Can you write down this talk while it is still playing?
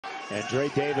And Dre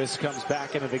Davis comes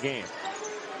back into the game.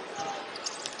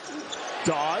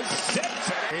 Dawes sets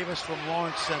it. Davis from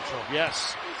Lawrence Central.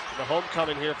 Yes, the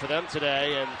homecoming here for them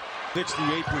today. And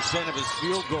 68% of his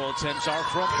field goal attempts are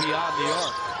from beyond the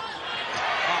arc.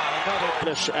 another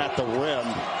finish at the rim.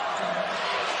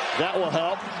 That will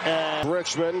help. And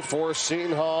Richmond for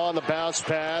Seton Hall on the bounce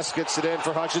pass. Gets it in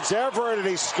for Hutchins-Everett, and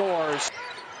he scores.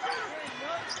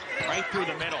 Right through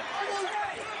the middle.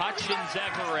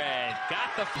 Hutchins-Everett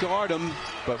got the Guard him,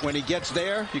 but when he gets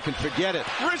there, you can forget it.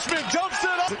 Richmond dumps it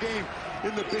up. The game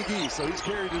in the Big East, so he's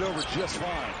carried it over just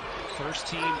fine. first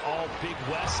team all Big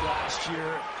West last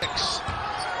year.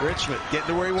 Richmond getting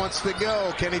to where he wants to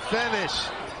go. Can he finish?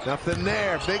 Nothing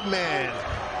there. Big man.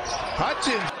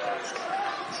 Hutchins.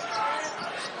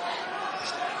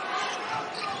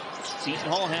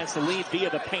 Seton Hall has the lead via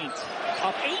the paint.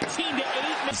 Up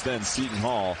 18-8. Then Seton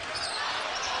Hall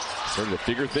starting to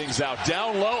figure things out.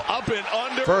 Down low, up and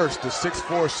under. First, the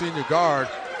 6'4" senior guard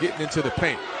getting into the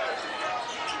paint.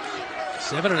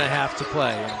 7.5 to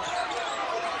play.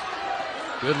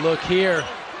 Good look here.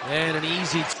 And an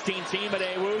easy Team at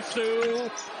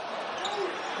Ewusu.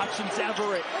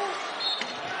 Hutchins-Everett.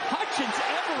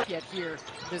 Hutchins-Everett get here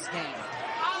this game.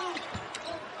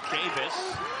 Davis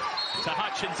to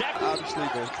Hutchins-Everett. Obviously,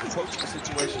 the coaching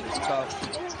situation is tough.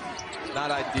 Not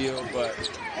ideal, but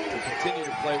to continue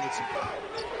to play with some.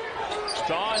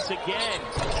 Dawes again.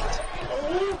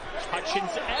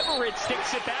 Hutchins-Everett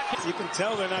sticks it back. You can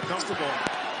tell they're not comfortable.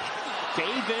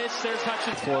 Davis, there's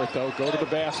Hutchins. Fourth, though, go to the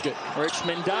basket.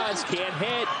 Richmond does, can't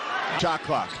hit. Shot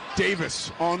clock.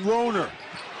 Davis on Roner.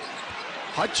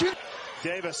 Hutchins.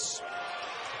 Davis.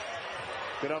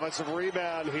 Good offensive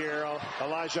rebound here.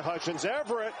 Elijah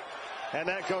Hutchins-Everett. And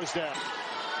that goes down.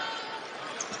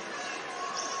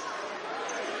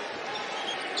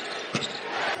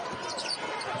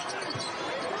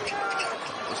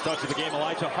 Start to the game,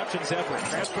 Elijah Hutchins-Everett.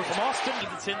 Transfer from Austin.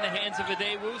 It's in the hands of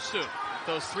Ewusu.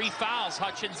 Those 3 fouls,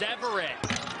 Hutchins-Everett.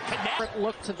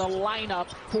 Look to the lineup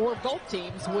for both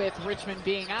teams with Richmond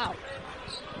being out.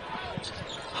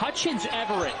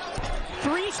 Hutchins-Everett.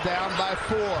 3 Down by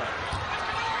 4.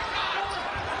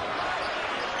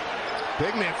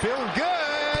 Big man feeling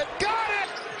good. Got it!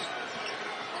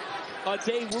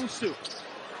 Ewusu.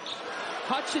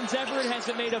 Hutchins-Everett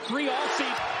hasn't made a 3 all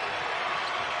season.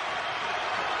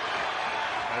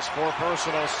 That's 4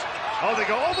 personals. Oh, they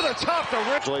go over the top to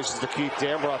Rich. Congratulations to Keith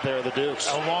Dambrot there, the Dukes.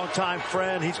 A longtime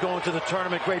friend. He's going to the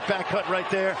tournament. Great back cut right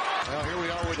there. Well, here we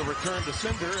are with a return to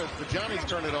Cinder as the Johnnies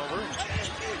turn it over.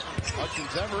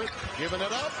 Hutchins-Everett giving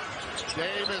it up.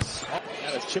 Davis.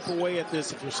 Got to chip away at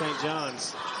this if you're St.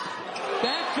 John's.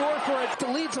 Backdoor for it. The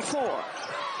lead to 4.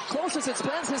 Closest it's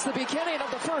been since the beginning of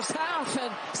the first half.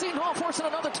 And Seton Hall forcing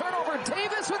another turnover.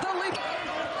 Davis with the lead.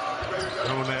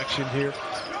 Zone action here.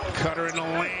 Cutter in the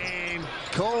lane.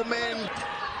 Coleman.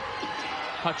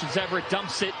 Hutchins-Everett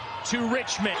dumps it to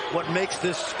Richmond. What makes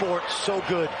this sport so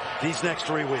good these next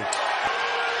 3 weeks?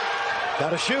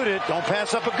 Got to shoot it. Don't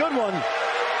pass up a good one.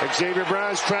 Xavier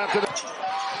Brown's trapped in the...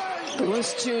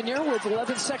 Lewis Jr. with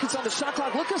 11 seconds on the shot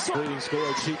clock. Lucas. Leading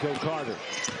scorer Chico Carter.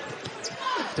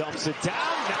 Dumps it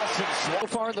down. Nelson So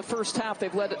far in the first half,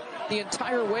 they've led the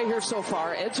entire way here so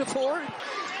far. Edge of 4.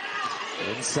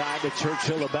 inside the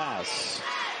Churchill Abbas.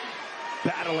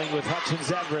 Battling with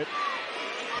Hutchins-Everett.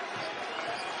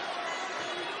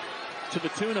 To the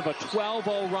tune of a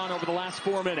 12-0 run over the last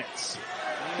 4 minutes.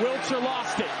 Wiltshire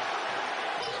lost it.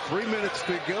 3 minutes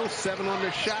to go. 7 on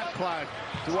the shot clock.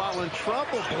 Dual in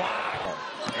trouble. Wow.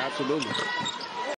 Absolutely.